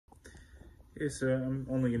Okay, so I'm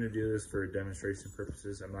only going to do this for demonstration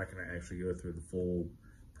purposes. I'm not going to actually go through the full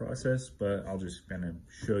process, but I'll just kind of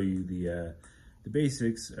show you the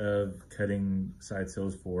basics of cutting side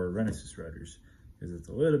sills for Renesis rotors, because it's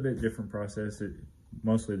a little bit different process.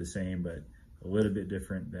 Mostly the same, but a little bit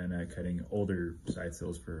different than cutting older side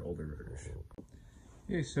sills for older rotors.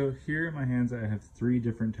 Okay, so here in my hands I have 3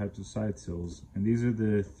 different types of side sills, and these are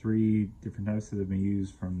the 3 different types that have been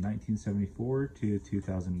used from 1974 to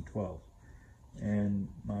 2012. And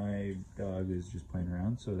my dog is just playing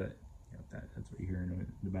around, so that's what you hear in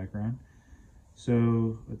the background.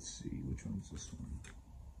 So let's see, which one's this one?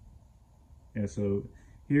 Yeah, so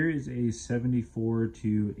here is a 74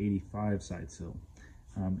 to 85 side sill.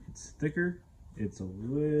 It's thicker, it's a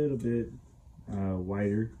little bit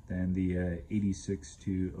wider than the 86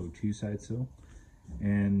 to 02 side sill,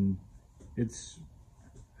 and I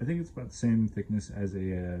think it's about the same thickness as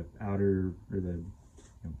a outer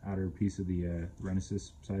outer piece of the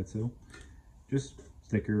Renesis side sill, just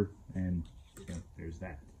thicker, and there's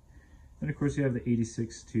that. Then of course you have the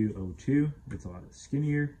 86 to 02. It's a lot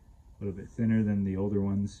skinnier, a little bit thinner than the older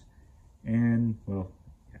ones, and well,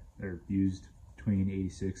 yeah, they're used between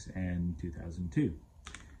 86 and 2002.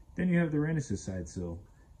 Then you have the Renesis side sill,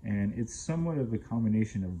 and it's somewhat of a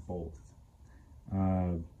combination of both.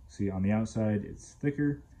 See, on the outside it's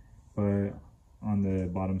thicker, but on the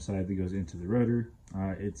bottom side that goes into the rotor,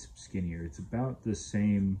 it's skinnier. It's about the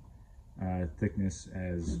same thickness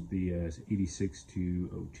as the 86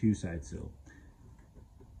 to 02 side sill,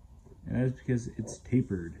 and that's because it's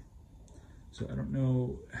tapered. So I don't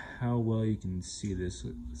know how well you can see this.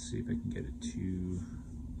 Let's see if I can get it to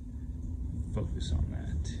focus on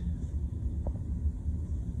that.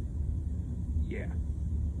 Yeah.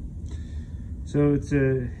 So it's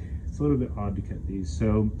a little bit odd to cut these.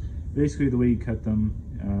 So basically the way you cut them,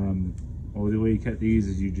 the way you cut these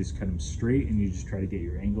is you just cut them straight and you just try to get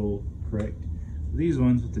your angle correct. These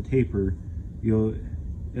ones with the taper,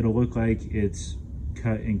 it'll look like it's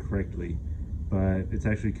cut incorrectly, but it's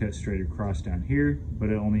actually cut straight across down here, but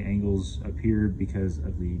it only angles up here because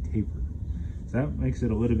of the taper. So that makes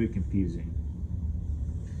it a little bit confusing.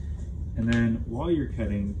 And then while you're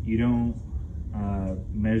cutting, you don't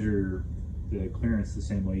measure the clearance the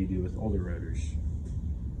same way you do with older rotors.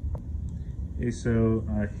 Okay, so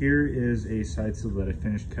here is a side sill that I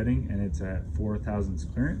finished cutting, and it's at 4 thousandths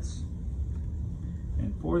clearance.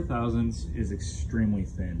 And 4 thousandths is extremely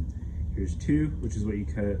thin. Here's 2, which is what you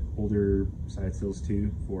cut older side sills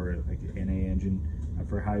to for like an NA engine.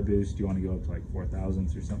 For high boost, you want to go up to like 4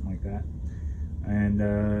 thousandths or something like that.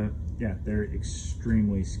 And yeah, they're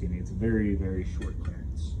extremely skinny. It's a very, very short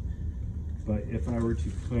clearance. But if I were to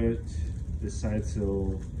put this side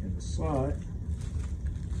sill in the slot,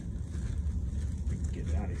 get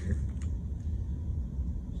it out of here.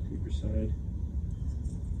 Scooper side.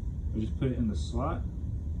 I'll just put it in the slot.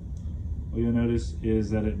 What you'll notice is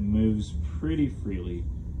that it moves pretty freely,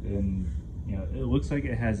 and it looks like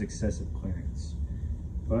it has excessive clearance.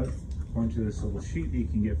 But according to this little sheet that you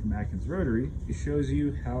can get from Atkins Rotary, it shows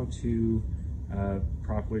you how to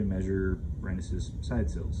properly measure Renesis side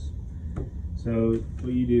sills. So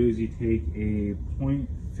what you do is you take a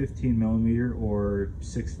 0.15 millimeter or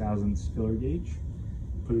 6 thousandths filler gauge,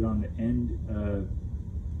 put it on the end of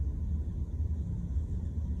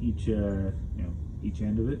each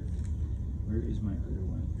end of it. Where is my other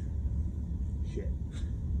one? Shit.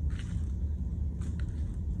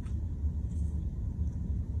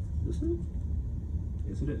 This one?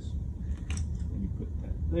 Yes, it is. Then you put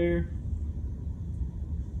that there.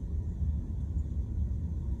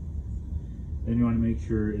 Then you want to make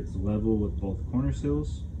sure it's level with both corner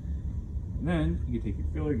sills. And then you can take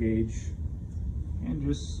your filler gauge and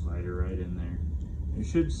just slide it right in there. It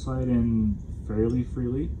should slide in fairly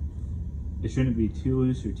freely. It shouldn't be too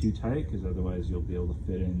loose or too tight, because otherwise you'll be able to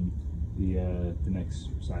fit in the next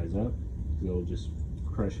size up. It'll just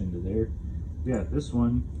crush into there. Yeah, this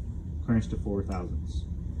one clearance to 4 thousandths.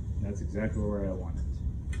 That's exactly where I want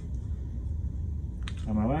it.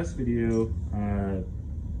 On my last video,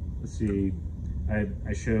 let's see,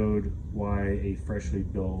 I showed why a freshly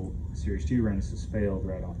built Series 2 Renesis failed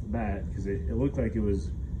right off the bat, because it looked like it was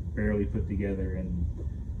barely put together, and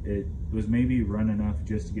it was maybe run enough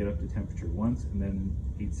just to get up to temperature once and then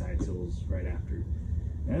 8 side sills right after.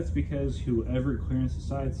 And that's because whoever clearanced the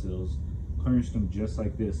side sills clearanced them just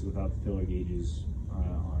like this without the filler gauges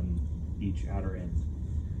on each outer end.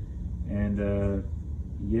 And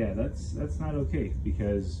yeah, that's not okay,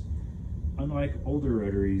 because unlike older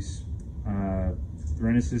rotaries,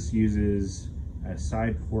 Renesis uses a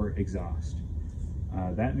side port exhaust.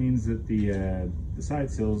 That means that the side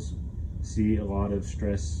sills see a lot of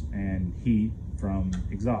stress and heat from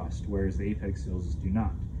exhaust, whereas the apex sills do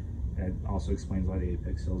not. That also explains why the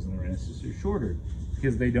apex sills in the Renesis are shorter,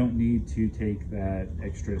 because they don't need to take that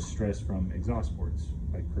extra stress from exhaust ports,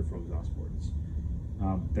 like peripheral exhaust ports.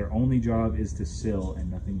 Their only job is to sill and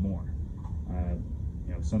nothing more.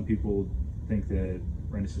 You know, some people think that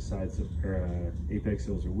Renesis sides or apex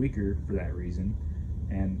sills are weaker for that reason,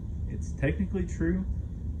 and it's technically true,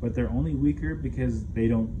 but they're only weaker because they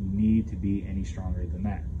don't need to be any stronger than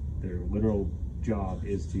that. Their literal job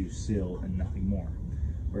is to sill and nothing more,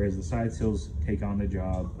 whereas the side sills take on the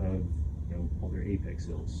job of, you know, all their apex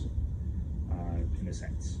sills in a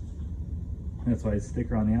sense. And that's why it's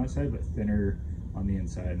thicker on the outside but thinner on the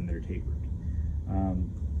inside, and they're tapered.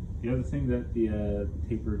 The other thing that the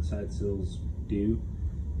tapered side sills do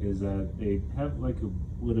is they have like a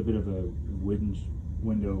little bit of a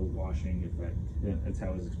window washing effect. That's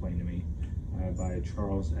how it was explained to me by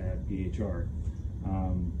Charles at BHR,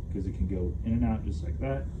 because it can go in and out just like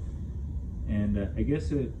that, and I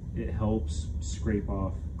guess it helps scrape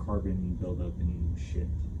off carbon buildup and shit.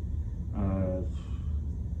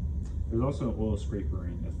 There's also an oil scraper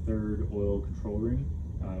ring, a third oil control ring.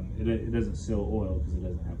 It doesn't sill oil because it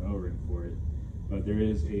doesn't have an O-ring for it, but there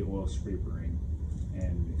is a oil scraper ring,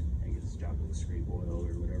 and I guess its job is to scrape oil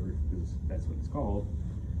or whatever, because that's what it's called.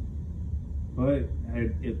 But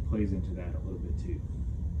it plays into that a little bit too.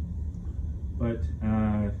 But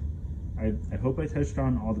I hope I touched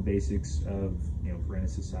on all the basics of, you know,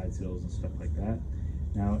 Renesis side sills and stuff like that.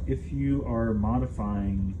 Now, if you are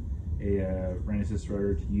modifying a Renesis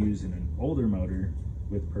rotor to use in an older motor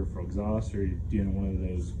with peripheral exhaust, or you're doing one of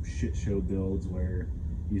those shit show builds where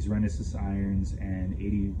you use Renesis irons and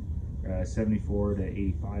 74 to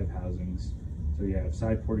 85 housings, so you have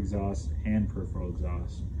side port exhaust and peripheral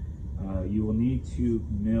exhaust, you will need to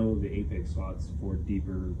mill the apex slots for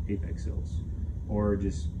deeper apex sills, or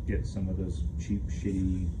just get some of those cheap,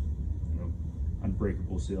 shitty, you know,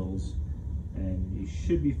 unbreakable sills, and you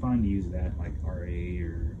should be fine to use that, like RA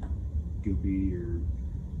or Goopy or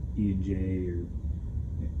E&J or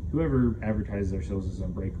whoever advertises their sills as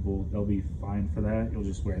unbreakable. They'll be fine for that. You'll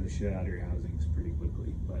just wear the shit out of your housings pretty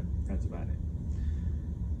quickly, but that's about it.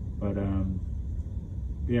 But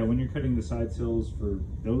yeah, when you're cutting the side sills for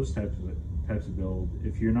those types of build,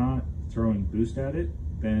 if you're not throwing boost at it,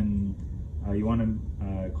 then you want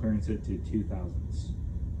to clearance it to 2000s.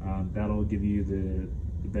 That'll give you the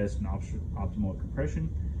best and optimal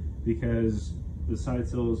compression, because the side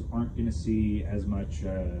sills aren't going to see as much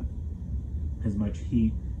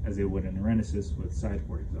heat as they would in a Renesis with side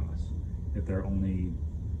port exhaust, if they're only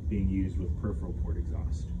being used with peripheral port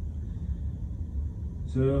exhaust.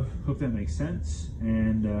 So hope that makes sense,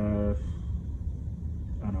 and I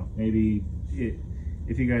don't know, maybe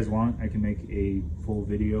if you guys want, I can make a full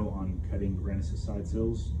video on cutting Renesis side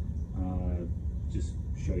sills, just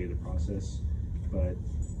show you the process. But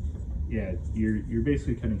yeah, you're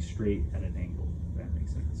basically cutting straight at an angle, if that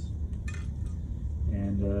makes sense.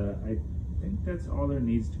 And I think that's all there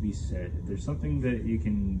needs to be said. If there's something that you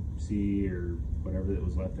can see or whatever that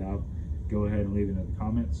was left out, go ahead and leave it in the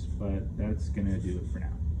comments, but that's gonna do it for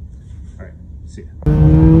now. All right, see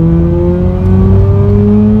ya.